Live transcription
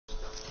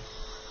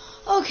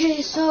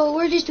Okay, so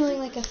we're just doing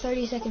like a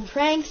 30-second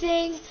prank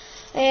thing,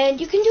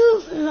 and you can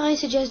do it. I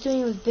suggest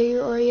doing it with bigger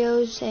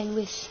Oreos and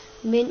with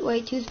mint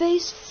white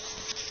toothpaste.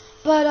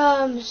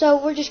 But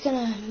so we're just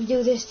gonna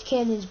do this to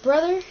Camden's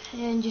brother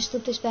and just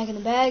slip this back in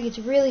the bag. It's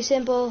really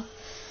simple.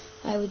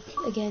 I would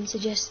again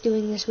suggest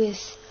doing this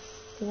with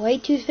the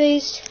white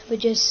toothpaste, but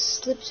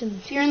just slip some.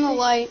 You're in the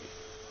light.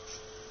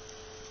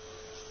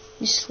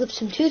 Just slip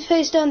some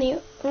toothpaste on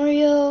the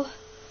Oreo.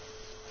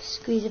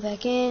 Squeeze it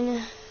back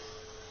in.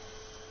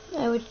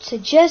 I would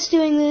suggest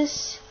doing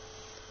this.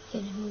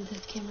 Okay, move the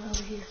camera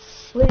over here.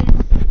 With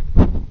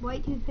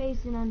white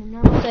toothpaste and on a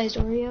normal sized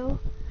Oreo.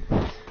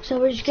 So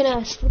we're just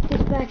gonna slip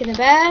this back in the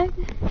bag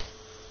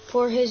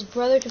for his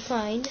brother to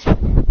find.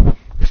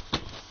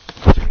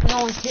 There's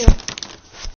only two.